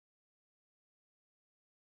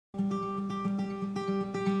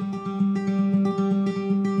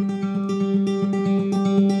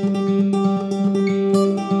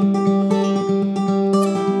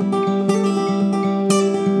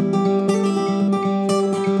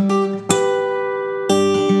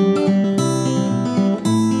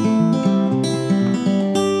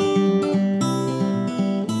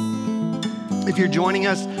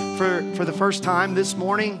joining us for the first time this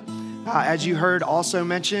morning, as you heard also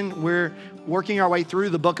mentioned, we're working our way through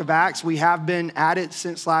the book of Acts. We have been at it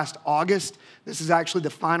since last August. This is actually the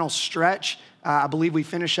final stretch. I believe we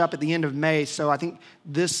finish up at the end of May, so I think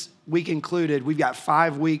this week included, we've got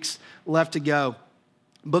 5 weeks left to go.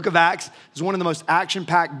 Book of Acts is one of the most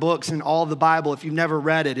action-packed books in all of the Bible if you've never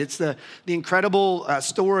read it. It's the incredible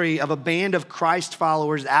story of a band of Christ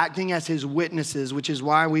followers acting as his witnesses, which is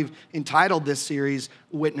why we've entitled this series,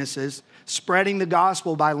 Witnesses, spreading the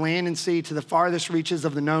gospel by land and sea to the farthest reaches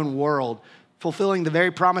of the known world, fulfilling the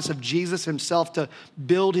very promise of Jesus himself to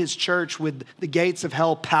build his church with the gates of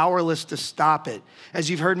hell powerless to stop it. As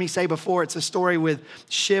you've heard me say before, it's a story with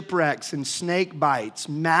shipwrecks and snake bites,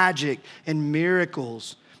 magic and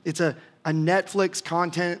miracles. It's a Netflix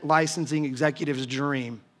content licensing executive's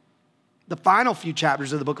dream. The final few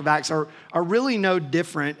chapters of the book of Acts are really no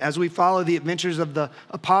different as we follow the adventures of the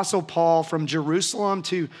Apostle Paul from Jerusalem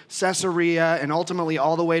to Caesarea and ultimately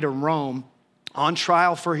all the way to Rome, on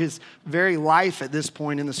trial for his very life at this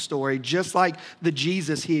point in the story, just like the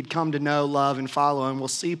Jesus he had come to know, love, and follow. And we'll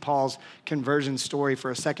see Paul's conversion story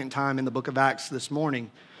for a second time in the book of Acts this morning.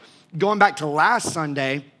 Going back to last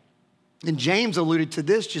Sunday, and James alluded to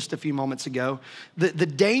this just a few moments ago, the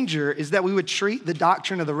danger is that we would treat the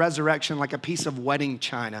doctrine of the resurrection like a piece of wedding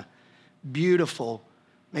china, beautiful,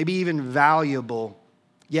 maybe even valuable,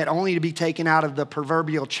 yet only to be taken out of the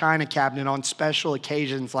proverbial china cabinet on special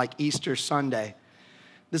occasions like Easter Sunday.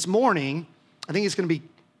 This morning, I think it's going to be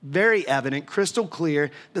very evident, crystal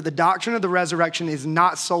clear, that the doctrine of the resurrection is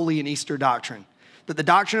not solely an Easter doctrine, that the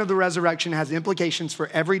doctrine of the resurrection has implications for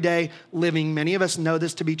everyday living. Many of us know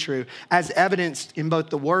this to be true, as evidenced in both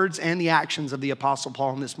the words and the actions of the Apostle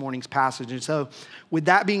Paul in this morning's passage. And so with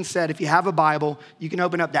that being said, if you have a Bible, you can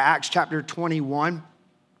open up to Acts chapter 21.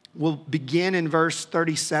 We'll begin in verse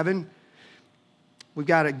 37. We've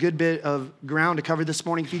got a good bit of ground to cover this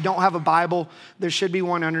morning. If you don't have a Bible, there should be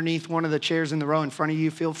one underneath one of the chairs in the row in front of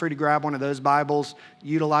you. Feel free to grab one of those Bibles.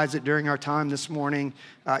 Utilize it during our time this morning.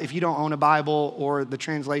 If you don't own a Bible or the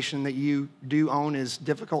translation that you do own is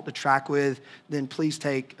difficult to track with, then please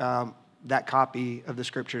take that copy of the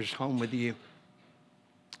scriptures home with you.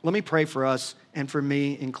 Let me pray for us and for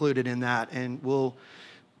me included in that, and we'll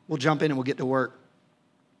jump in and we'll get to work.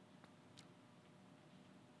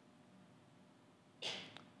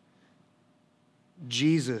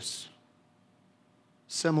 Jesus,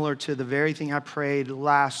 similar to the very thing I prayed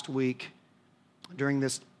last week during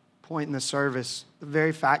this point in the service, the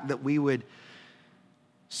very fact that we would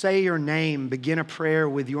say your name, begin a prayer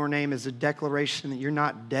with your name as a declaration that you're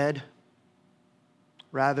not dead.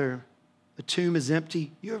 Rather, the tomb is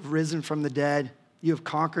empty. You have risen from the dead. You have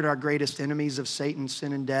conquered our greatest enemies of Satan,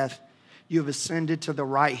 sin, and death. You have ascended to the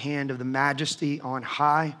right hand of the majesty on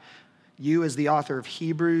high. You, as the author of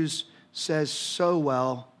Hebrews, says so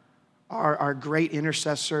well, our great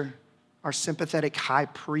intercessor, our sympathetic high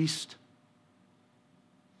priest.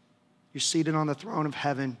 You're seated on the throne of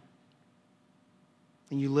heaven,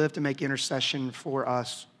 and you live to make intercession for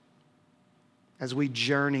us as we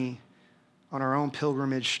journey on our own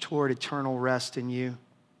pilgrimage toward eternal rest in you.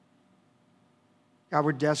 God,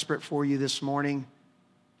 we're desperate for you this morning,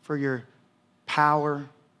 for your power.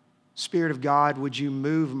 Spirit of God, would you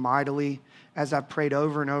move mightily? As I've prayed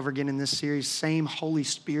over and over again in this series, same Holy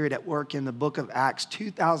Spirit at work in the book of Acts,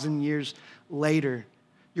 2,000 years later,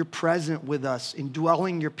 you're present with us,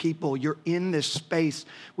 indwelling your people. You're in this space.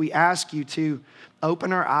 We ask you to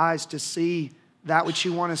open our eyes to see that which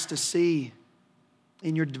you want us to see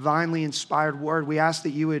in your divinely inspired word. We ask that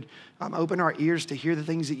you would open our ears to hear the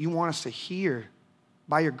things that you want us to hear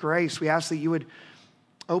by your grace. We ask that you would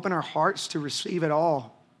open our hearts to receive it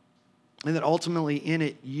all. And that ultimately in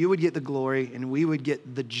it, you would get the glory and we would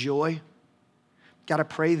get the joy. God, I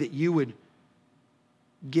pray that you would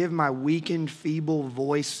give my weakened, feeble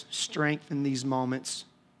voice strength in these moments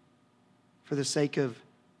for the sake of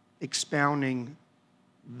expounding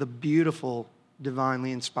the beautiful,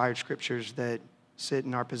 divinely inspired scriptures that sit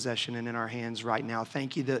in our possession and in our hands right now.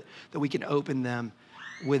 Thank you that we can open them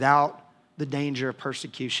without the danger of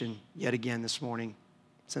persecution yet again this morning.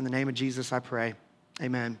 It's in the name of Jesus I pray.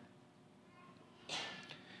 Amen.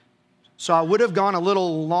 So I would have gone a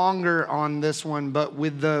little longer on this one, but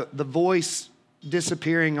with the voice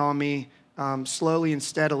disappearing on me slowly and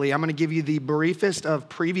steadily, I'm going to give you the briefest of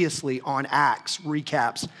previously on Acts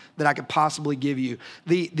recaps that I could possibly give you.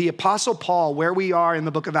 The Apostle Paul, where we are in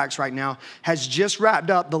the book of Acts right now, has just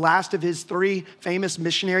wrapped up the last of his 3 famous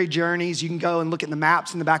missionary journeys. You can go and look at the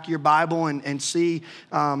maps in the back of your Bible and see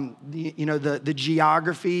the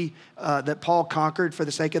geography that Paul conquered for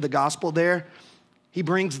the sake of the gospel there. He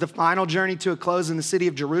brings the final journey to a close in the city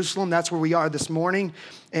of Jerusalem. That's where we are this morning.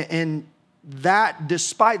 And that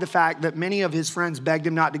despite the fact that many of his friends begged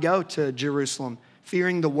him not to go to Jerusalem,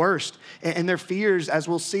 fearing the worst. And their fears, as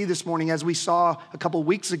we'll see this morning, as we saw a couple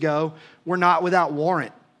weeks ago, were not without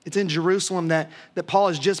warrant. It's in Jerusalem that Paul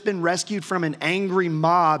has just been rescued from an angry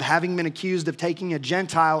mob, having been accused of taking a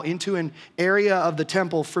Gentile into an area of the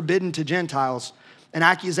temple forbidden to Gentiles. An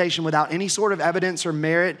accusation without any sort of evidence or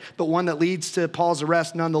merit, but one that leads to Paul's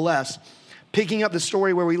arrest nonetheless. Picking up the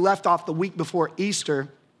story where we left off the week before Easter,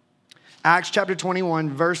 Acts chapter 21,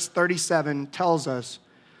 verse 37 tells us,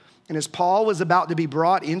 and as Paul was about to be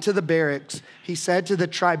brought into the barracks, he said to the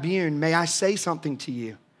tribune, "May I say something to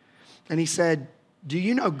you?" And he said, "Do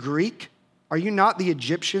you know Greek? Are you not the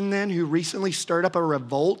Egyptian then who recently stirred up a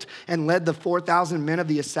revolt and led the 4,000 men of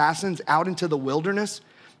the assassins out into the wilderness?"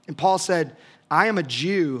 And Paul said, "I am a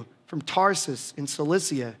Jew from Tarsus in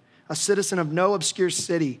Cilicia, a citizen of no obscure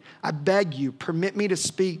city. I beg you, permit me to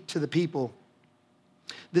speak to the people."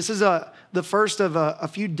 This is the first of a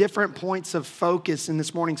few different points of focus in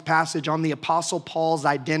this morning's passage on the Apostle Paul's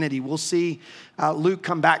identity. We'll see Luke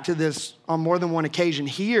come back to this on more than one occasion.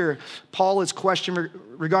 Here, Paul is questioned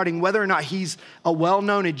regarding whether or not he's a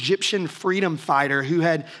well-known Egyptian freedom fighter who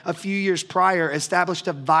had a few years prior established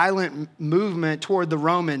a violent movement toward the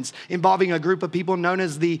Romans involving a group of people known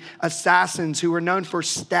as the assassins who were known for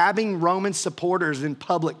stabbing Roman supporters in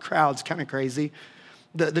public crowds. Kind of crazy.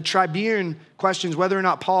 The tribune questions whether or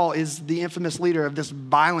not Paul is the infamous leader of this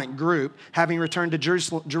violent group, having returned to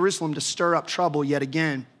Jerusalem to stir up trouble yet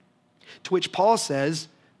again. To which Paul says,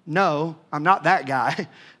 "No, I'm not that guy.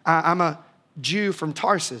 I'm a Jew from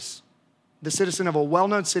Tarsus, the citizen of a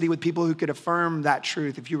well-known city with people who could affirm that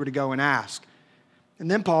truth if you were to go and ask." And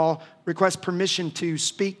then Paul requests permission to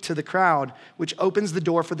speak to the crowd, which opens the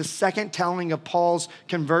door for the second telling of Paul's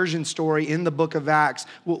conversion story in the book of Acts.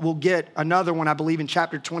 We'll get another one, I believe, in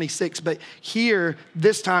chapter 26, but here,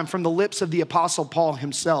 this time from the lips of the Apostle Paul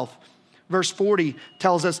himself. Verse 40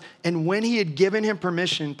 tells us, "And when he had given him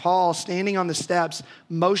permission, Paul, standing on the steps,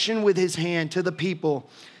 motioned with his hand to the people.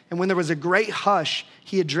 And when there was a great hush,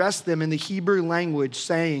 he addressed them in the Hebrew language,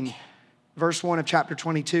 saying," verse 1 of chapter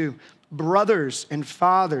 22, "Brothers and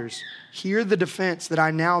fathers, hear the defense that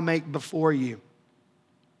I now make before you."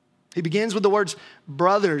 He begins with the words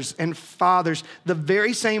brothers and fathers, the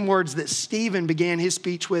very same words that Stephen began his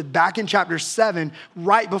speech with back in chapter 7,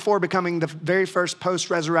 right before becoming the very first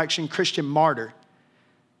post-resurrection Christian martyr.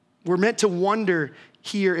 We're meant to wonder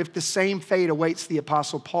here if the same fate awaits the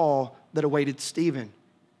Apostle Paul that awaited Stephen,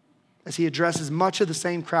 as he addresses much of the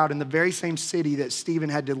same crowd in the very same city that Stephen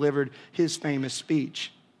had delivered his famous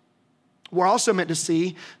speech. We're also meant to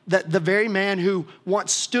see that the very man who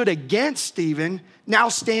once stood against Stephen now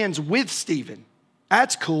stands with Stephen.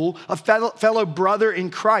 That's cool. A fellow brother in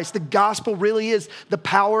Christ. The gospel really is the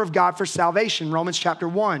power of God for salvation. Romans chapter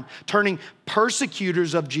 1, turning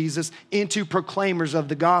persecutors of Jesus into proclaimers of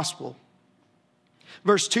the gospel.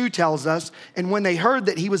 Verse 2 tells us, "And when they heard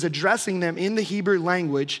that he was addressing them in the Hebrew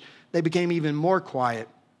language, they became even more quiet.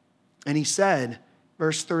 And he said,"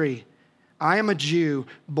 verse 3, "I am a Jew,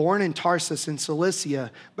 born in Tarsus in Cilicia,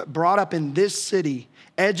 but brought up in this city,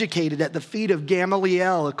 educated at the feet of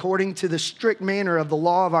Gamaliel, according to the strict manner of the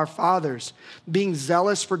law of our fathers, being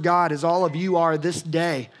zealous for God as all of you are this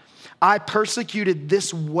day. I persecuted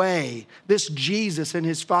this way, this Jesus and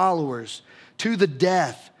his followers, to the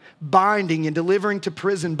death, binding and delivering to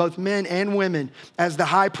prison both men and women, as the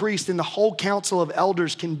high priest and the whole council of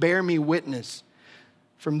elders can bear me witness.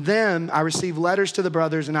 From them I received letters to the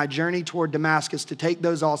brothers, and I journeyed toward Damascus to take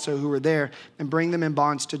those also who were there and bring them in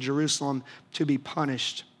bonds to Jerusalem to be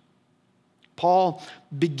punished." Paul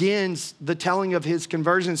begins the telling of his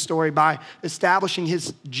conversion story by establishing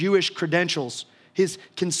his Jewish credentials, his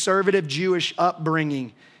conservative Jewish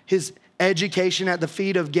upbringing, his education at the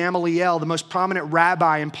feet of Gamaliel, the most prominent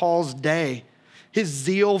rabbi in Paul's day, his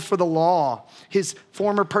zeal for the law, his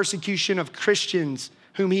former persecution of Christians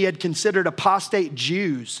whom he had considered apostate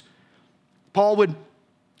Jews. Paul would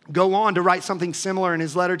go on to write something similar in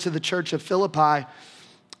his letter to the church of Philippi.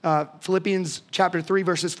 Philippians chapter 3,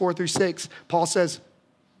 verses 4 through 6, Paul says,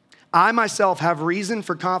 "I myself have reason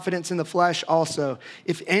for confidence in the flesh also.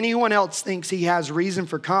 If anyone else thinks he has reason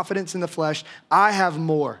for confidence in the flesh, I have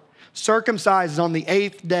more. Circumcised on the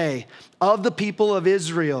 8th day, of the people of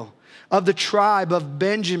Israel, of the tribe of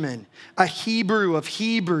Benjamin, a Hebrew of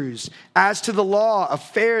Hebrews, as to the law, a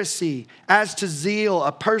Pharisee, as to zeal,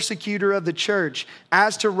 a persecutor of the church,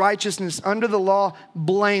 as to righteousness under the law,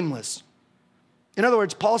 blameless." In other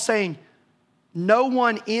words, Paul's saying, no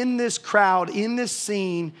one in this crowd, in this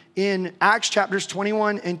scene, in Acts chapters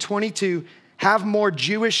 21 and 22, have more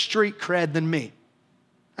Jewish street cred than me.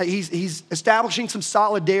 He's establishing some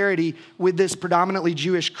solidarity with this predominantly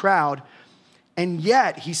Jewish crowd. And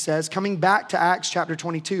yet, he says, coming back to Acts chapter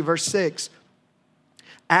 22, verse 6,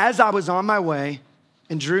 as I was on my way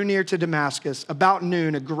and drew near to Damascus, about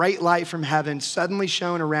noon, a great light from heaven suddenly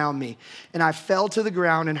shone around me. And I fell to the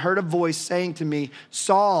ground and heard a voice saying to me,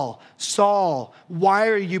 Saul, Saul, why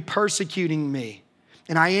are you persecuting me?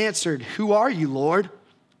 And I answered, who are you, Lord?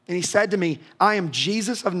 And he said to me, I am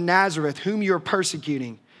Jesus of Nazareth, whom you are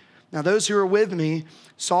persecuting. Now those who were with me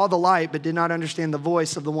saw the light, but did not understand the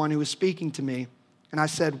voice of the one who was speaking to me. And I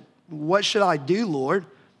said, what should I do, Lord?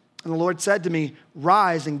 And the Lord said to me,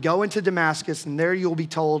 rise and go into Damascus, and there you will be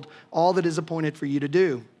told all that is appointed for you to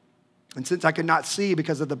do. And since I could not see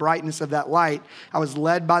because of the brightness of that light, I was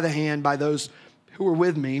led by the hand by those who were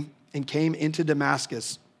with me and came into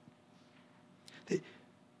Damascus.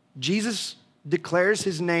 Jesus declares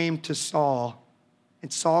his name to Saul,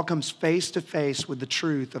 and Saul comes face to face with the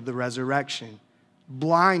truth of the resurrection,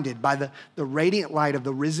 blinded by the radiant light of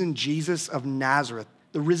the risen Jesus of Nazareth,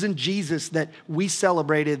 the risen Jesus that we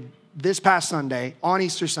celebrated this past Sunday, on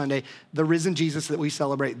Easter Sunday, the risen Jesus that we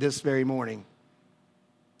celebrate this very morning.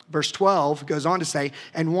 Verse 12 goes on to say,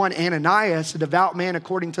 and one Ananias, a devout man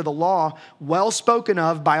according to the law, well spoken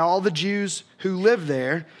of by all the Jews who live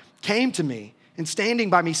there, came to me, and standing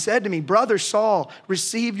by me said to me, brother Saul,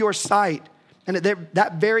 receive your sight. And at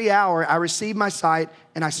that very hour I received my sight,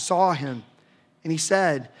 and I saw him. And he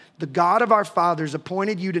said, the God of our fathers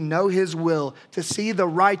appointed you to know his will, to see the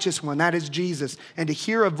righteous one, that is Jesus, and to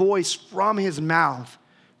hear a voice from his mouth.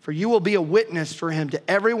 For you will be a witness for him to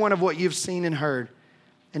every one of what you've seen and heard.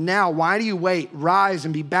 And now, why do you wait? Rise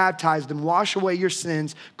and be baptized and wash away your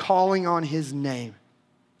sins, calling on his name.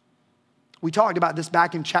 We talked about this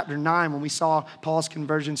back in chapter 9 when we saw Paul's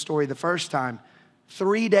conversion story the first time.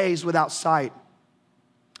 3 days without sight,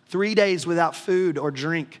 3 days without food or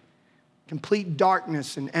drink, complete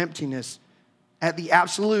darkness and emptiness at the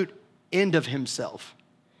absolute end of himself.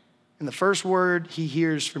 And the first word he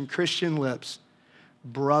hears from Christian lips,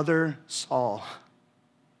 brother Saul.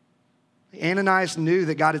 Ananias knew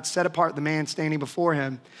that God had set apart the man standing before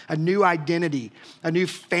him, a new identity, a new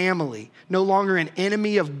family, no longer an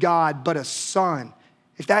enemy of God, but a son.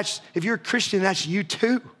 If you're a Christian, that's you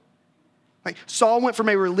too. Like Saul went from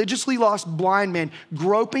a religiously lost blind man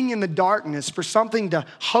groping in the darkness for something to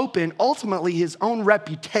hope in, ultimately his own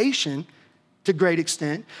reputation to great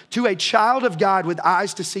extent, to a child of God with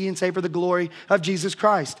eyes to see and savor the glory of Jesus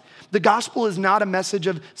Christ. The gospel is not a message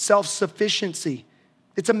of self-sufficiency.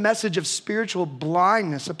 It's a message of spiritual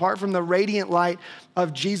blindness apart from the radiant light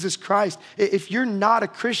of Jesus Christ. If you're not a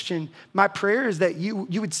Christian, my prayer is that you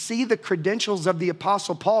would see the credentials of the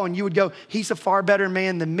Apostle Paul and you would go, he's a far better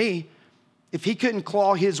man than me. If he couldn't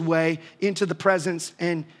claw his way into the presence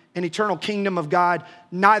and an eternal kingdom of God,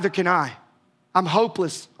 neither can I. I'm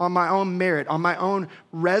hopeless on my own merit, on my own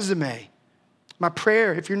resume. My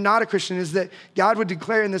prayer, if you're not a Christian, is that God would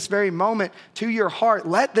declare in this very moment to your heart,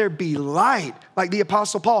 let there be light, like the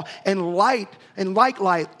Apostle Paul, and light, and like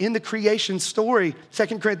light in the creation story,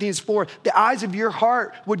 2 Corinthians 4, the eyes of your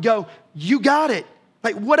heart would go, you got it.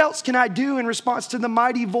 Like, what else can I do in response to the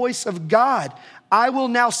mighty voice of God? I will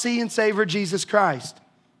now see and savor Jesus Christ.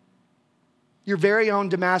 Your very own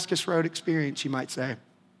Damascus Road experience, you might say.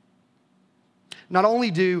 Not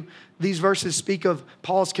only do these verses speak of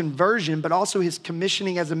Paul's conversion, but also his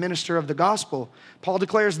commissioning as a minister of the gospel. Paul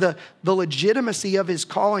declares the legitimacy of his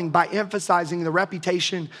calling by emphasizing the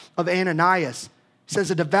reputation of Ananias. He says,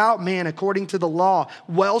 a devout man according to the law,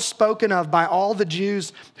 well spoken of by all the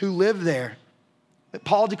Jews who live there.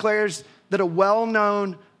 Paul declares that a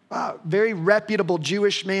well-known, very reputable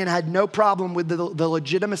Jewish man had no problem with the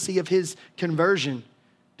legitimacy of his conversion,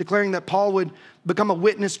 declaring that Paul would become a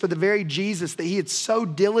witness for the very Jesus that he had so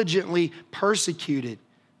diligently persecuted,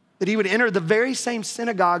 that he would enter the very same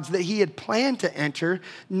synagogues that he had planned to enter,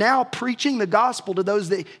 now preaching the gospel to those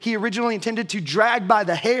that he originally intended to drag by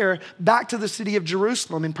the hair back to the city of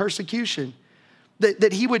Jerusalem in persecution.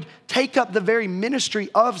 That he would take up the very ministry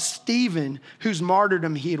of Stephen, whose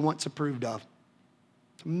martyrdom he had once approved of.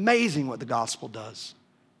 It's amazing what the gospel does.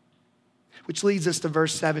 Which leads us to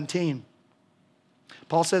verse 17.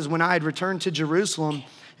 Paul says, when I had returned to Jerusalem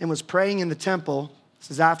and was praying in the temple,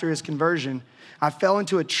 this is after his conversion, I fell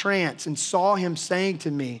into a trance and saw him saying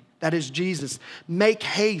to me, that is Jesus, make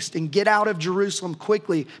haste and get out of Jerusalem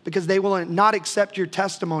quickly because they will not accept your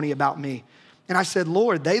testimony about me. And I said,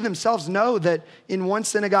 Lord, they themselves know that in one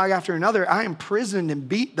synagogue after another, I imprisoned and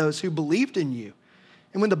beat those who believed in you.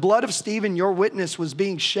 And when the blood of Stephen, your witness, was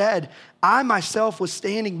being shed, I myself was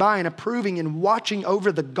standing by and approving and watching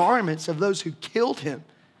over the garments of those who killed him.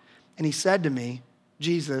 And he said to me,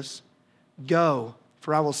 Jesus, go,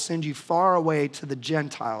 for I will send you far away to the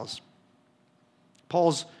Gentiles.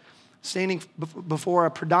 Paul's standing before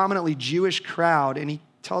a predominantly Jewish crowd, and he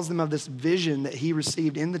tells them of this vision that he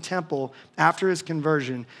received in the temple after his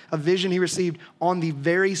conversion, a vision he received on the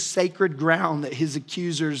very sacred ground that his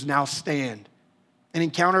accusers now stand. An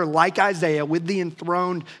encounter like Isaiah with the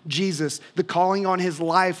enthroned Jesus, the calling on his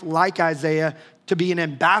life like Isaiah to be an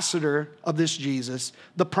ambassador of this Jesus,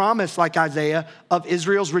 the promise like Isaiah of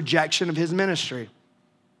Israel's rejection of his ministry.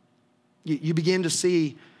 You begin to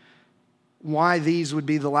see why these would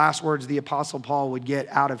be the last words the Apostle Paul would get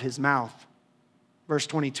out of his mouth. Verse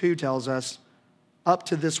 22 tells us, up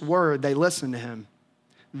to this word they listened to him.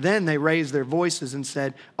 Then they raised their voices and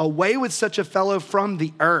said, away with such a fellow from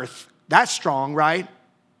the earth. That's strong, right?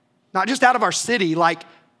 Not just out of our city, like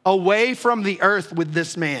away from the earth with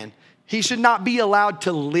this man. He should not be allowed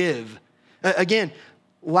to live. Again,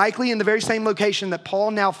 likely in the very same location that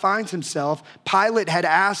Paul now finds himself, Pilate had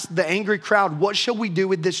asked the angry crowd, what shall we do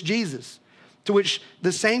with this Jesus? To which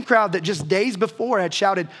the same crowd that just days before had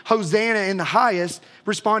shouted, Hosanna in the highest,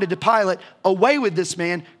 responded to Pilate, away with this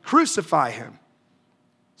man, crucify him.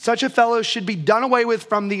 Such a fellow should be done away with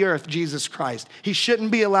from the earth, Jesus Christ. He shouldn't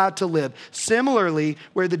be allowed to live. Similarly,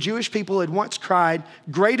 where the Jewish people had once cried,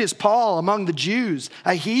 great is Paul among the Jews,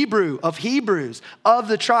 a Hebrew of Hebrews, of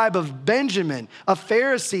the tribe of Benjamin, a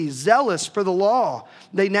Pharisee, zealous for the law.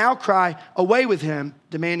 They now cry, away with him,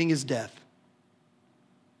 demanding his death.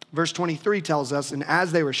 Verse 23 tells us, and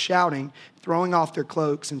as they were shouting, throwing off their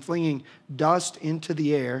cloaks and flinging dust into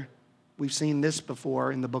the air, we've seen this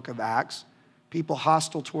before in the book of Acts, people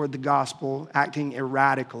hostile toward the gospel, acting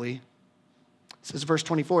erratically. It says, verse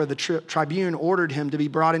 24, the tribune ordered him to be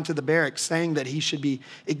brought into the barracks, saying that he should be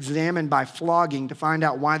examined by flogging to find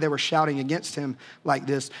out why they were shouting against him like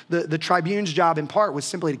this. The tribune's job in part was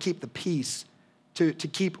simply to keep the peace, to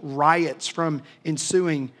keep riots from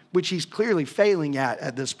ensuing, which he's clearly failing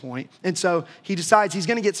at this point. And so he decides he's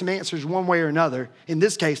going to get some answers one way or another, in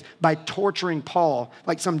this case, by torturing Paul,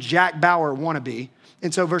 like some Jack Bauer wannabe.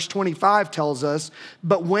 And so verse 25 tells us,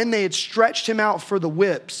 but when they had stretched him out for the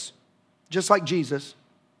whips, just like Jesus,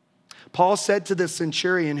 Paul said to the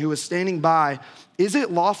centurion who was standing by, is it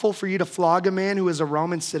lawful for you to flog a man who is a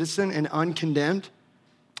Roman citizen and uncondemned?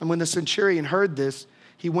 And when the centurion heard this,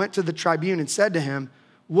 he went to the tribune and said to him,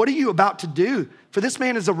 what are you about to do? For this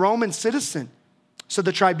man is a Roman citizen. So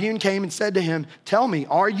the tribune came and said to him, tell me,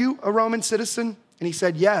 are you a Roman citizen? And he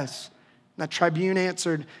said, yes. And the tribune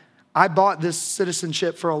answered, I bought this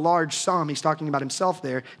citizenship for a large sum. He's talking about himself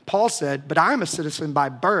there. Paul said, but I am a citizen by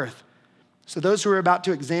birth. So those who were about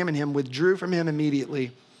to examine him withdrew from him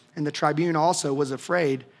immediately. And the tribune also was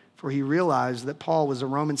afraid, for he realized that Paul was a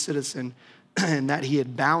Roman citizen and that he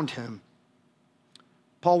had bound him.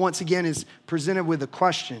 Paul once again is presented with a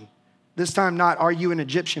question. This time not, are you an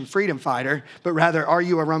Egyptian freedom fighter, but rather, are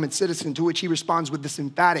you a Roman citizen? To which he responds with this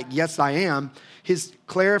emphatic, yes, I am. His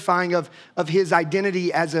clarifying of his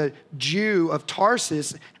identity as a Jew of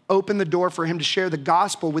Tarsus opened the door for him to share the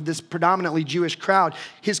gospel with this predominantly Jewish crowd.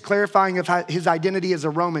 His clarifying of his identity as a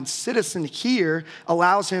Roman citizen here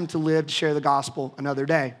allows him to live to share the gospel another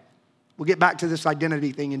day. We'll get back to this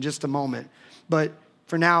identity thing in just a moment. But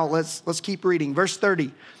for now, let's keep reading. Verse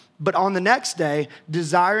 30. But on the next day,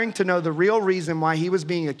 desiring to know the real reason why he was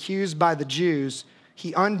being accused by the Jews,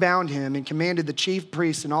 he unbound him and commanded the chief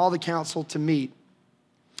priests and all the council to meet.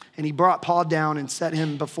 And he brought Paul down and set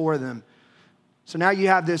him before them. So now you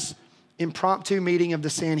have this impromptu meeting of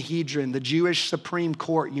the Sanhedrin, the Jewish Supreme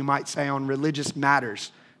Court, you might say, on religious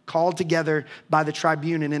matters, called together by the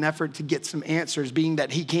tribune in an effort to get some answers, being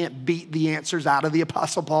that he can't beat the answers out of the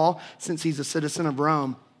Apostle Paul since he's a citizen of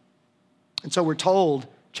Rome. And so we're told,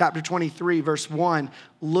 chapter 23, verse 1,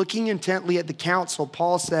 looking intently at the council,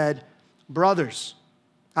 Paul said, brothers,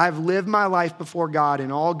 I have lived my life before God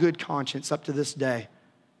in all good conscience up to this day.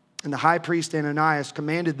 And the high priest Ananias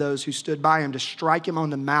commanded those who stood by him to strike him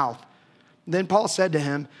on the mouth. Then Paul said to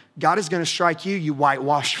him, God is going to strike you, you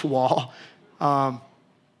whitewashed wall.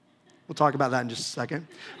 We'll talk about that in just a second.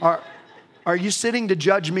 Are you sitting to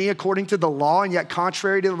judge me according to the law, and yet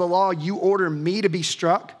contrary to the law, you order me to be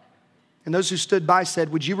struck? And those who stood by said,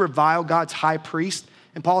 would you revile God's high priest?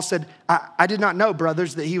 And Paul said, I did not know,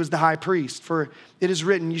 brothers, that he was the high priest. For it is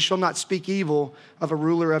written, you shall not speak evil of a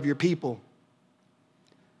ruler of your people.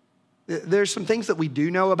 There's some things that we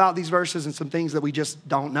do know about these verses and some things that we just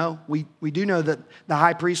don't know. We do know that the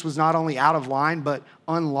high priest was not only out of line, but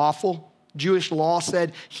unlawful. Jewish law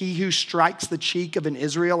said, he who strikes the cheek of an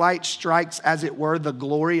Israelite strikes, as it were, the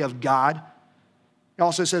glory of God. It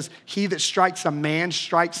also says, he that strikes a man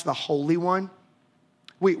strikes the Holy One.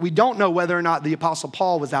 We don't know whether or not the Apostle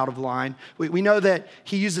Paul was out of line. We know that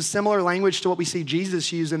he uses similar language to what we see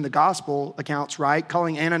Jesus use in the gospel accounts, right?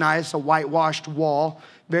 Calling Ananias a whitewashed wall.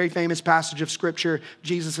 Very famous passage of scripture.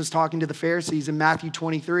 Jesus is talking to the Pharisees in Matthew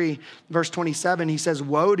 23, verse 27. He says,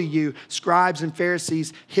 woe to you, scribes and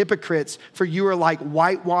Pharisees, hypocrites, for you are like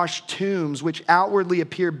whitewashed tombs, which outwardly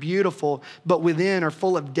appear beautiful, but within are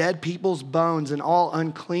full of dead people's bones and all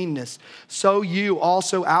uncleanness. So you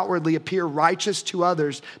also outwardly appear righteous to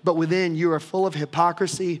others, but within you are full of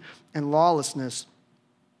hypocrisy and lawlessness.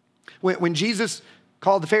 When Jesus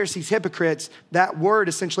called the Pharisees hypocrites, that word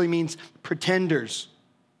essentially means pretenders,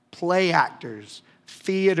 play actors,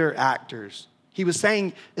 theater actors. He was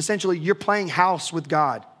saying, essentially, you're playing house with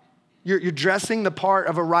God. You're dressing the part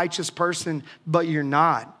of a righteous person, but you're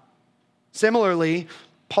not. Similarly,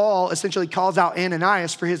 Paul essentially calls out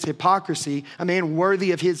Ananias for his hypocrisy, a man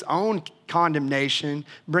worthy of his own condemnation,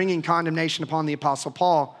 bringing condemnation upon the Apostle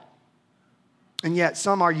Paul. And yet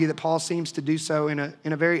some argue that Paul seems to do so in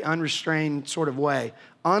a very unrestrained sort of way.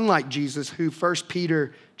 Unlike Jesus, who 1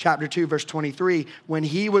 Peter chapter 2, verse 23, when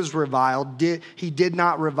he was reviled, he did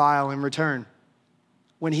not revile in return.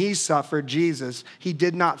 When he suffered, Jesus, he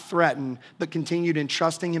did not threaten, but continued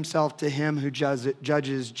entrusting himself to him who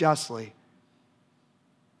judges justly.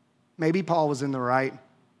 Maybe Paul was in the right.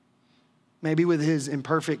 Maybe with his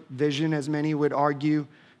imperfect vision, as many would argue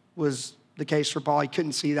was the case for Paul, he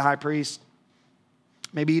couldn't see the high priest.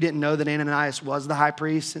 Maybe he didn't know that Ananias was the high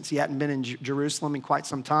priest since he hadn't been in Jerusalem in quite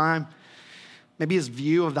some time. Maybe his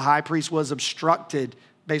view of the high priest was obstructed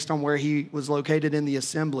based on where he was located in the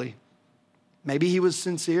assembly. Maybe he was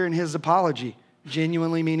sincere in his apology,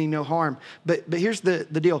 genuinely meaning no harm. But here's the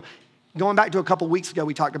deal. Going back to a couple weeks ago,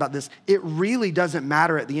 we talked about this. It really doesn't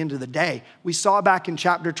matter at the end of the day. We saw back in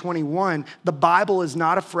chapter 21, the Bible is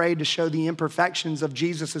not afraid to show the imperfections of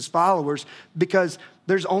Jesus' followers because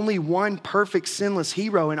there's only one perfect, sinless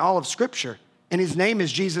hero in all of Scripture, and his name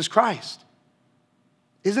is Jesus Christ.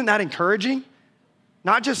 Isn't that encouraging?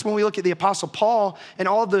 Not just when we look at the Apostle Paul and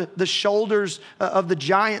all the shoulders of the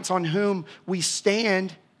giants on whom we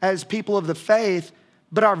stand as people of the faith,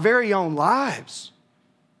 but our very own lives.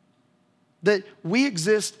 That we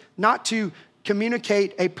exist not to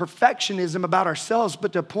communicate a perfectionism about ourselves,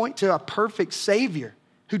 but to point to a perfect Savior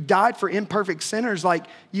who died for imperfect sinners like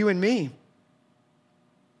you and me.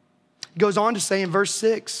 It goes on to say in verse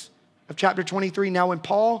 6 of chapter 23, now when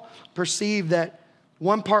Paul perceived that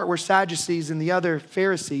one part were Sadducees and the other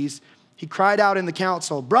Pharisees, he cried out in the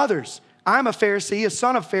council, brothers, I'm a Pharisee, a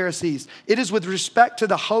son of Pharisees. It is with respect to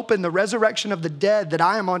the hope and the resurrection of the dead that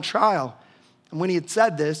I am on trial. And when he had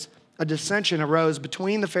said this, a dissension arose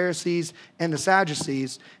between the Pharisees and the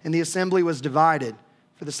Sadducees, and the assembly was divided.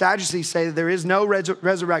 For the Sadducees say that there is no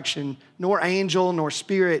resurrection, nor angel, nor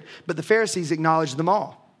spirit, but the Pharisees acknowledge them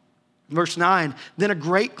all. Verse 9, then a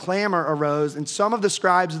great clamor arose, and some of the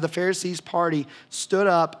scribes of the Pharisees' party stood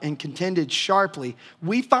up and contended sharply.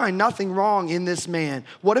 We find nothing wrong in this man.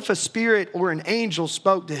 What if a spirit or an angel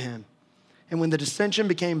spoke to him? And when the dissension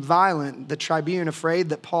became violent, the tribune, afraid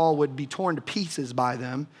that Paul would be torn to pieces by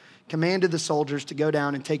them, commanded the soldiers to go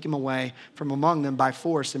down and take him away from among them by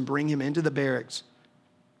force and bring him into the barracks.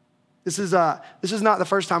 This is not the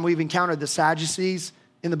first time we've encountered the Sadducees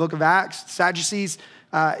in the book of Acts. Sadducees,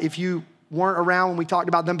 if you weren't around when we talked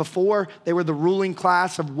about them before, they were the ruling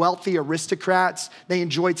class of wealthy aristocrats. They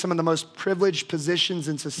enjoyed some of the most privileged positions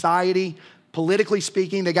in society. Politically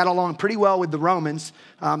speaking, they got along pretty well with the Romans.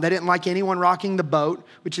 They didn't like anyone rocking the boat,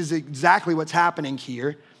 which is exactly what's happening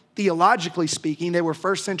here. Theologically speaking, they were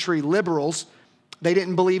first century liberals. They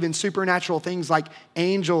didn't believe in supernatural things like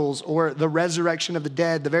angels or the resurrection of the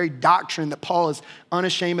dead, the very doctrine that Paul is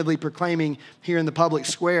unashamedly proclaiming here in the public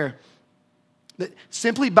square. That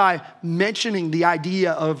simply by mentioning the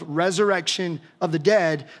idea of resurrection of the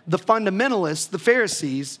dead, the fundamentalists, the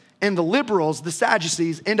Pharisees, and the liberals, the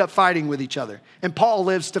Sadducees, end up fighting with each other. And Paul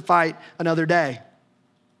lives to fight another day.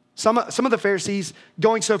 Some of the Pharisees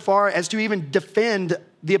going so far as to even defend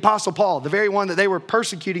the Apostle Paul, the very one that they were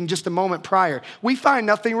persecuting just a moment prior. We find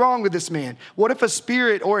nothing wrong with this man. What if a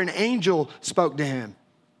spirit or an angel spoke to him?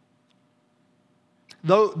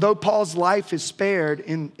 Though Paul's life is spared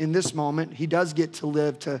in this moment, he does get to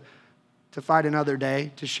live to fight another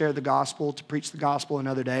day, to share the gospel, to preach the gospel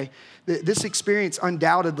another day. This experience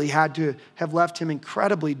undoubtedly had to have left him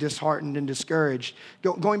incredibly disheartened and discouraged.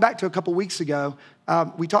 Going back to a couple weeks ago,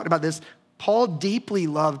 we talked about this. Paul deeply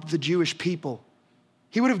loved the Jewish people.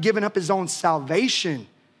 He would have given up his own salvation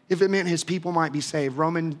if it meant his people might be saved.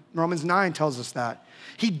 Romans 9 tells us that.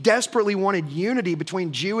 He desperately wanted unity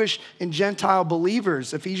between Jewish and Gentile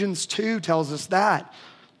believers. Ephesians 2 tells us that.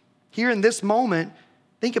 Here in this moment,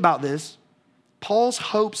 think about this. Paul's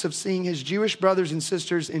hopes of seeing his Jewish brothers and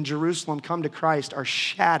sisters in Jerusalem come to Christ are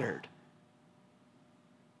shattered.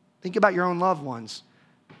 Think about your own loved ones.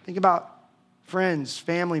 Think about friends,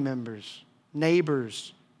 family members,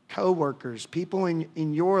 neighbors, co-workers, people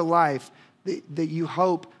in your life that you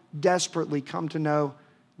hope desperately come to know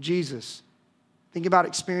Jesus. Think about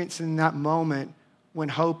experiencing that moment when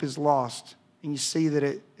hope is lost and you see that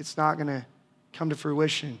it's not going to come to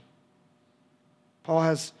fruition. Paul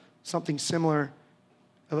has something similar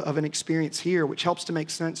of an experience here, which helps to make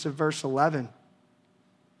sense of verse 11.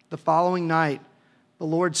 The following night, the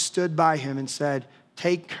Lord stood by him and said,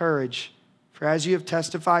 "Take courage, for as you have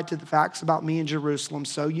testified to the facts about me in Jerusalem,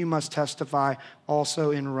 so you must testify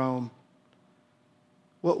also in Rome."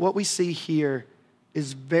 What we see here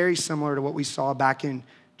is very similar to what we saw back in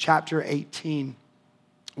chapter 18,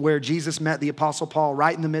 where Jesus met the Apostle Paul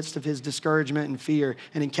right in the midst of his discouragement and fear,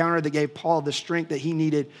 an encounter that gave Paul the strength that he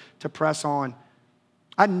needed to press on.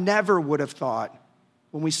 I never would have thought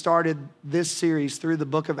when we started this series through the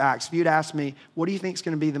book of Acts, if you'd asked me, what do you think is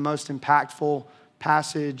going to be the most impactful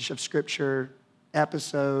passage of Scripture,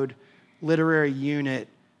 episode, literary unit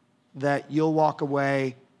that you'll walk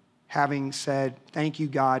away having said, thank you,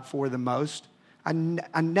 God, for the most? I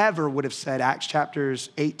never would have said Acts chapters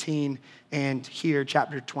 18 and here,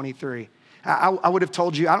 chapter 23. I would have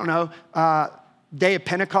told you, I don't know, Day of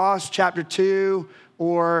Pentecost, chapter 2,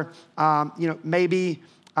 or maybe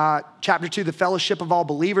chapter 2, the fellowship of all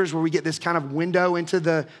believers, where we get this kind of window into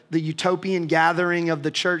the utopian gathering of the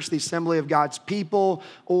church, the assembly of God's people,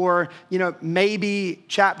 or maybe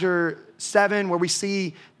chapter 7, where we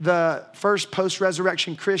see the first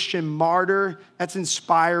post-resurrection Christian martyr. That's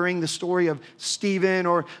inspiring, the story of Stephen,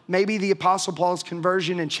 or maybe the Apostle Paul's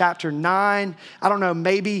conversion in chapter 9. I don't know,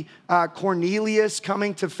 maybe Cornelius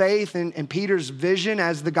coming to faith and Peter's vision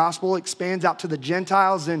as the gospel expands out to the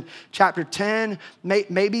Gentiles in chapter 10.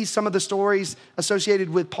 Maybe some of the stories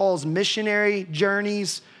associated with Paul's missionary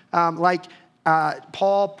journeys, like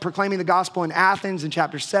Paul proclaiming the gospel in Athens in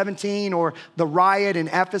chapter 17, or the riot in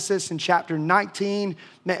Ephesus in chapter 19.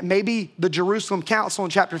 Maybe the Jerusalem Council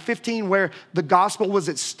in chapter 15, where the gospel was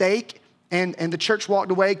at stake and the church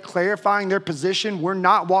walked away clarifying their position. We're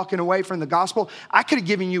not walking away from the gospel. I could have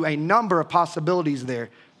given you a number of possibilities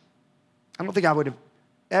there. I don't think I would have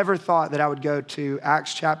ever thought that I would go to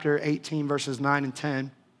Acts chapter 18, verses 9 and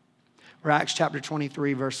 10, or Acts chapter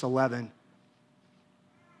 23, verse 11.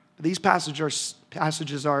 These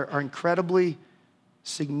passages are incredibly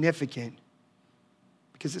significant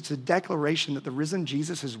because it's a declaration that the risen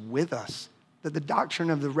Jesus is with us, that the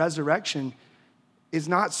doctrine of the resurrection is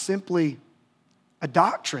not simply a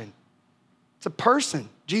doctrine. It's a person,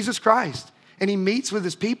 Jesus Christ, and he meets with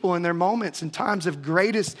his people in their moments and times of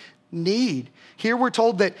greatest need. Here we're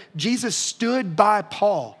told that Jesus stood by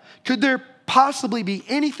Paul. Could there possibly be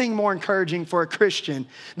anything more encouraging for a Christian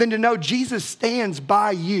than to know Jesus stands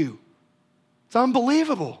by you? It's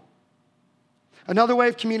unbelievable. Another way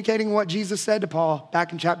of communicating what Jesus said to Paul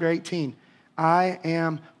back in chapter 18, I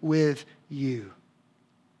am with you.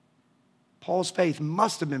 Paul's faith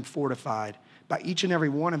must have been fortified by each and every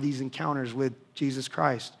one of these encounters with Jesus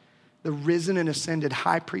Christ, the risen and ascended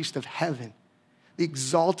high priest of heaven, the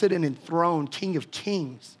exalted and enthroned King of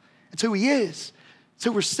kings. It's who he is. It's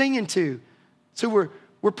who we're singing to. It's who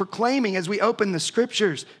we're proclaiming as we open the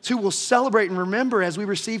scriptures. It's who we'll celebrate and remember as we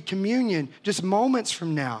receive communion just moments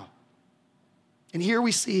from now. And here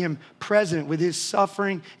we see him present with his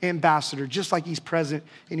suffering ambassador, just like he's present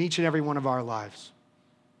in each and every one of our lives.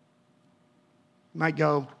 You might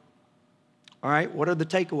go, all right, what are the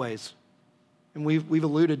takeaways? And we've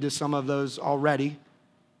alluded to some of those already.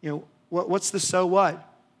 What's the so what?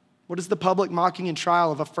 What does the public mocking and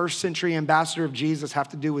trial of a first century ambassador of Jesus have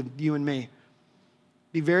to do with you and me?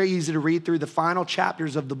 It'd be very easy to read through the final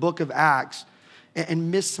chapters of the book of Acts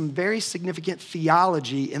and miss some very significant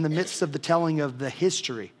theology in the midst of the telling of the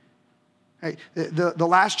history. Right? The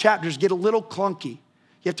last chapters get a little clunky.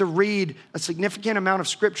 You have to read a significant amount of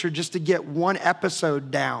scripture just to get one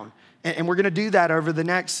episode down. And we're going to do that over the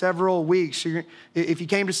next several weeks. If you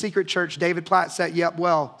came to Secret Church, David Platt set you up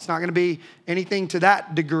well. It's not going to be anything to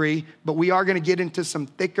that degree, but we are going to get into some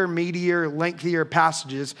thicker, meatier, lengthier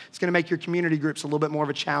passages. It's going to make your community groups a little bit more of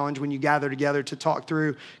a challenge when you gather together to talk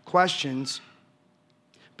through questions.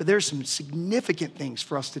 But there's some significant things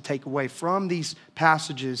for us to take away from these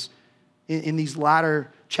passages in these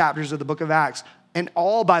latter chapters of the book of Acts. And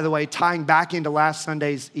all, by the way, tying back into last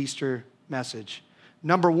Sunday's Easter message.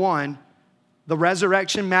 Number one, the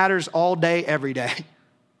resurrection matters all day, every day.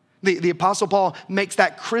 The Apostle Paul makes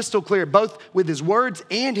that crystal clear, both with his words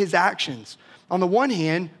and his actions. On the one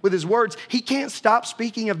hand, with his words, he can't stop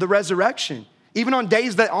speaking of the resurrection, even on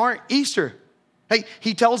days that aren't Easter.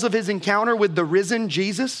 He tells of his encounter with the risen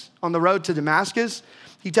Jesus on the road to Damascus.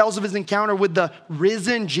 He tells of his encounter with the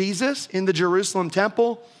risen Jesus in the Jerusalem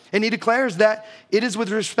temple. And he declares that it is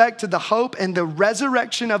with respect to the hope and the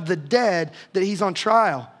resurrection of the dead that he's on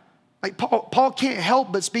trial. Paul can't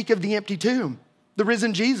help but speak of the empty tomb, the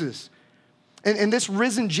risen Jesus. And this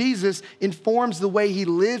risen Jesus informs the way he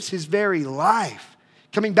lives his very life.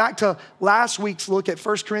 Coming back to last week's look at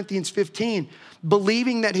 1 Corinthians 15,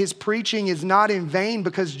 believing that his preaching is not in vain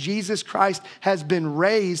because Jesus Christ has been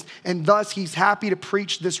raised, and thus he's happy to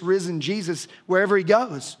preach this risen Jesus wherever he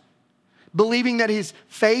goes. Believing that his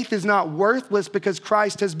faith is not worthless because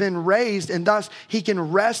Christ has been raised, and thus he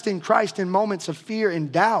can rest in Christ in moments of fear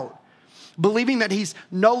and doubt. Believing that he's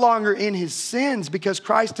no longer in his sins because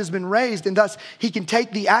Christ has been raised, and thus he can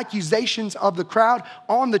take the accusations of the crowd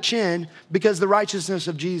on the chin because the righteousness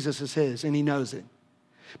of Jesus is his and he knows it.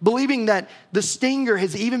 Believing that the stinger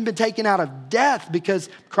has even been taken out of death because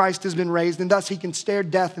Christ has been raised, and thus he can stare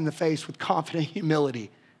death in the face with confident humility.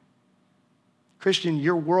 Christian,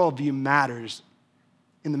 your worldview matters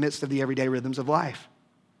in the midst of the everyday rhythms of life.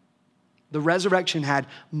 The resurrection had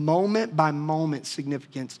moment by moment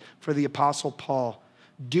significance for the Apostle Paul.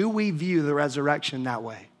 Do we view the resurrection that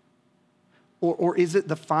way? Or is it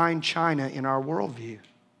the fine china in our worldview?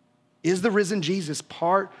 Is the risen Jesus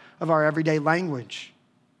part of our everyday language?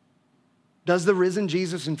 Does the risen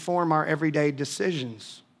Jesus inform our everyday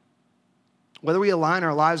decisions? Whether we align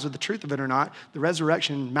our lives with the truth of it or not, the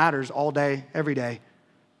resurrection matters all day, every day.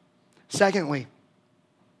 Secondly,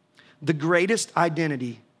 the greatest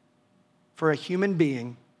identity for a human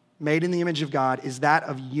being made in the image of God is that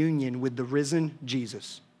of union with the risen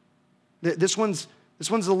Jesus. This one's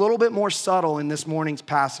a little bit more subtle in this morning's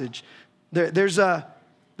passage. There's a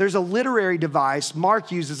literary device,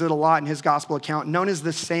 Mark uses it a lot in his gospel account, known as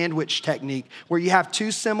the sandwich technique, where you have two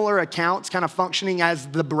similar accounts kind of functioning as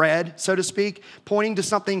the bread, so to speak, pointing to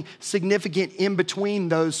something significant in between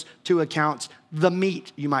those two accounts, the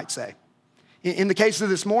meat, you might say. In the case of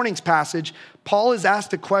this morning's passage, Paul is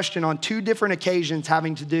asked a question on two different occasions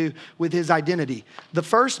having to do with his identity. The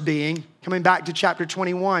first being, coming back to chapter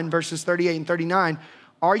 21, verses 38 and 39,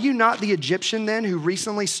 are you not the Egyptian then who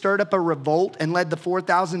recently stirred up a revolt and led the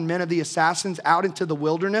 4,000 men of the assassins out into the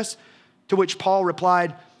wilderness? To which Paul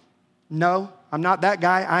replied, no, I'm not that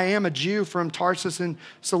guy. I am a Jew from Tarsus in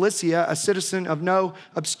Cilicia, a citizen of no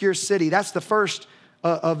obscure city. That's the first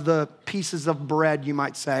of the pieces of bread, you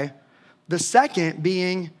might say. The second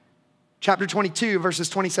being chapter 22, verses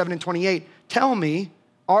 27 and 28. Tell me,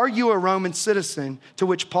 are you a Roman citizen? To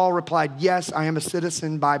which Paul replied, yes, I am a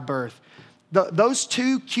citizen by birth. Those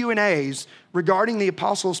two Q&As regarding the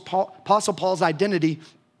Apostle Paul's identity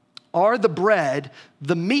are the bread,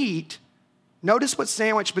 the meat. Notice what's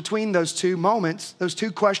sandwiched between those two moments, those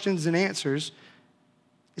two questions and answers.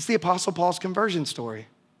 It's the Apostle Paul's conversion story.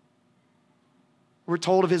 We're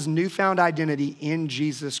told of his newfound identity in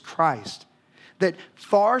Jesus Christ. That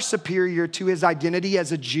far superior to his identity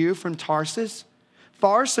as a Jew from Tarsus,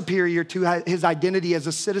 far superior to his identity as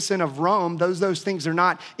a citizen of Rome, those things are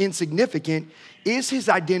not insignificant, is his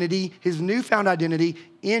identity, his newfound identity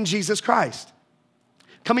in Jesus Christ.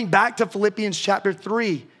 Coming back to Philippians chapter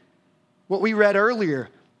 3, what we read earlier,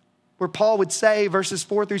 where Paul would say, verses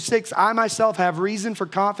 4 through 6, I myself have reason for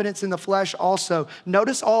confidence in the flesh also.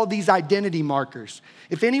 Notice all of these identity markers.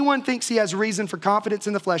 If anyone thinks he has reason for confidence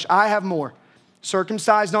in the flesh, I have more.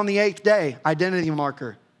 Circumcised on the 8th day, identity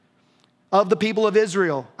marker. Of the people of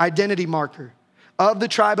Israel, identity marker. Of the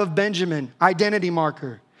tribe of Benjamin, identity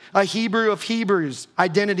marker. A Hebrew of Hebrews,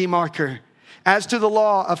 identity marker. As to the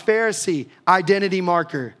law, a Pharisee, identity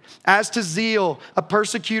marker. As to zeal, a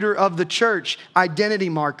persecutor of the church, identity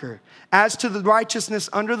marker. As to the righteousness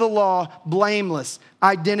under the law, blameless,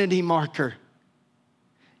 identity marker.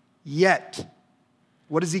 Yet,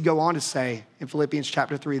 what does he go on to say in Philippians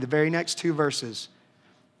chapter 3, the very next two verses?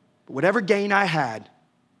 But whatever gain I had,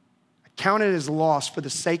 I counted as loss for the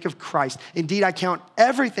sake of Christ. Indeed, I count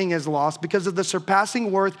everything as loss because of the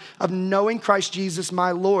surpassing worth of knowing Christ Jesus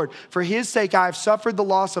my Lord. For his sake, I have suffered the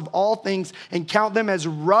loss of all things and count them as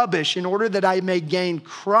rubbish in order that I may gain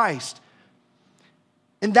Christ.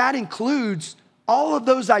 And that includes all of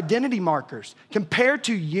those identity markers. Compared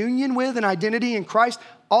to union with and identity in Christ,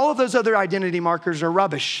 all of those other identity markers are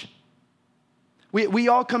rubbish. We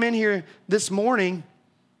all come in here this morning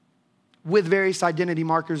with various identity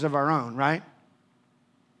markers of our own, right?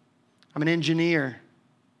 I'm an engineer.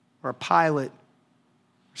 or a pilot,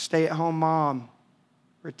 or stay-at-home mom,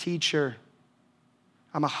 or a teacher.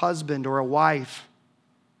 I'm a husband or a wife.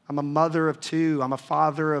 I'm a mother of 2. I'm a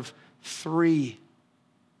father of 3.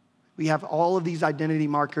 We have all of these identity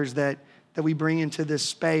markers that we bring into this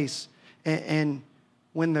space. And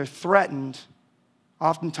when they're threatened,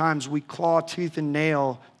 oftentimes we claw tooth and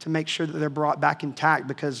nail to make sure that they're brought back intact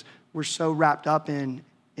because we're so wrapped up in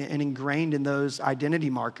and ingrained in those identity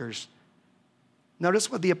markers.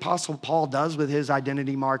 Notice what the Apostle Paul does with his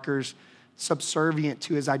identity markers, subservient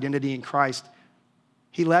to his identity in Christ.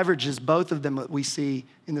 He leverages both of them that we see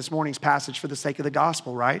in this morning's passage for the sake of the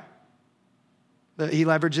gospel, right? He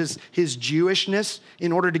leverages his Jewishness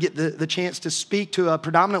in order to get the chance to speak to a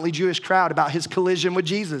predominantly Jewish crowd about his collision with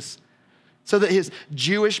Jesus, so that his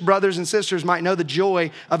Jewish brothers and sisters might know the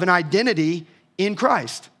joy of an identity in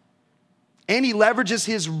Christ. And he leverages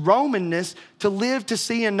his Romanness to live to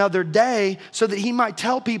see another day so that he might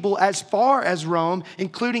tell people as far as Rome,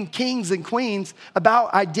 including kings and queens,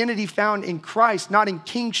 about identity found in Christ, not in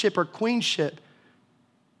kingship or queenship.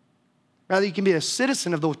 Rather, you can be a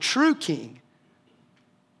citizen of the true king.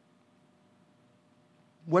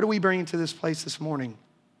 What are we bringing to this place this morning?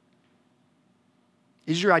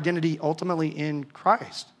 Is your identity ultimately in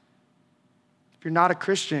Christ? If you're not a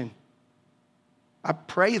Christian, I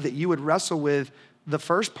pray that you would wrestle with the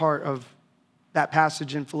first part of that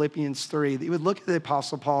passage in Philippians 3, that you would look at the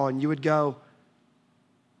Apostle Paul and you would go,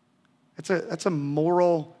 that's a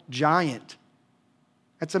moral giant.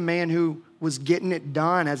 That's a man who was getting it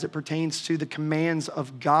done as it pertains to the commands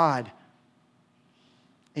of God.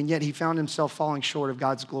 And yet he found himself falling short of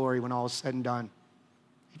God's glory when all was said and done.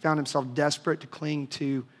 He found himself desperate to cling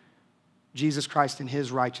to Jesus Christ and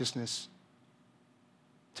his righteousness,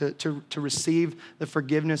 to receive the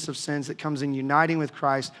forgiveness of sins that comes in uniting with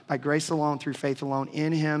Christ by grace alone, through faith alone,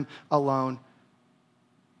 in him alone,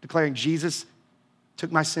 declaring Jesus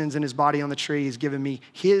took my sins in his body on the tree. He's given me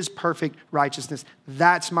his perfect righteousness.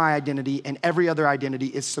 That's my identity, and every other identity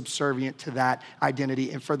is subservient to that identity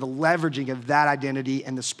and for the leveraging of that identity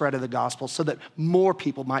and the spread of the gospel so that more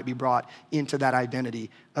people might be brought into that identity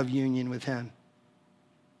of union with him.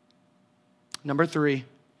 Number 3,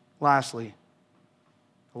 lastly,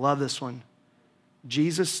 I love this one.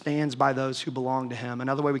 Jesus stands by those who belong to him.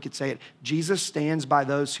 Another way we could say it, Jesus stands by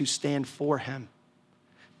those who stand for him.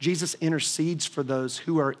 Jesus intercedes for those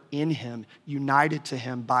who are in him, united to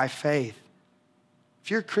him by faith. If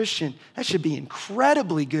you're a Christian, that should be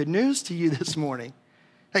incredibly good news to you this morning.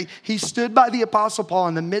 Hey, he stood by the Apostle Paul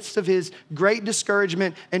in the midst of his great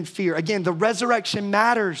discouragement and fear. Again, the resurrection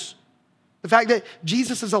matters. The fact that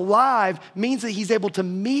Jesus is alive means that he's able to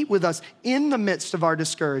meet with us in the midst of our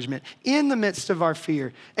discouragement, in the midst of our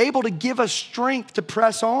fear, able to give us strength to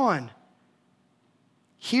press on.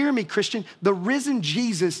 Hear me, Christian. The risen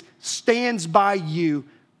Jesus stands by you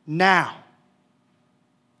now.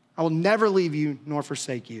 I will never leave you nor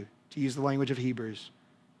forsake you, to use the language of Hebrews.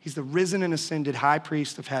 He's the risen and ascended high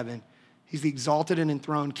priest of heaven. He's the exalted and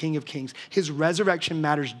enthroned King of kings. His resurrection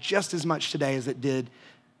matters just as much today as it did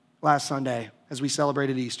last Sunday as we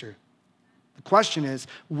celebrated Easter. The question is,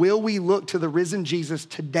 will we look to the risen Jesus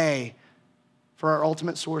today for our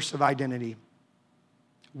ultimate source of identity?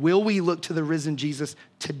 Will we look to the risen Jesus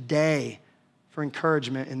today for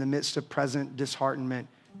encouragement in the midst of present disheartenment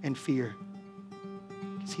and fear?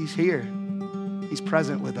 Because he's here. He's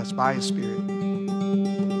present with us by his Spirit.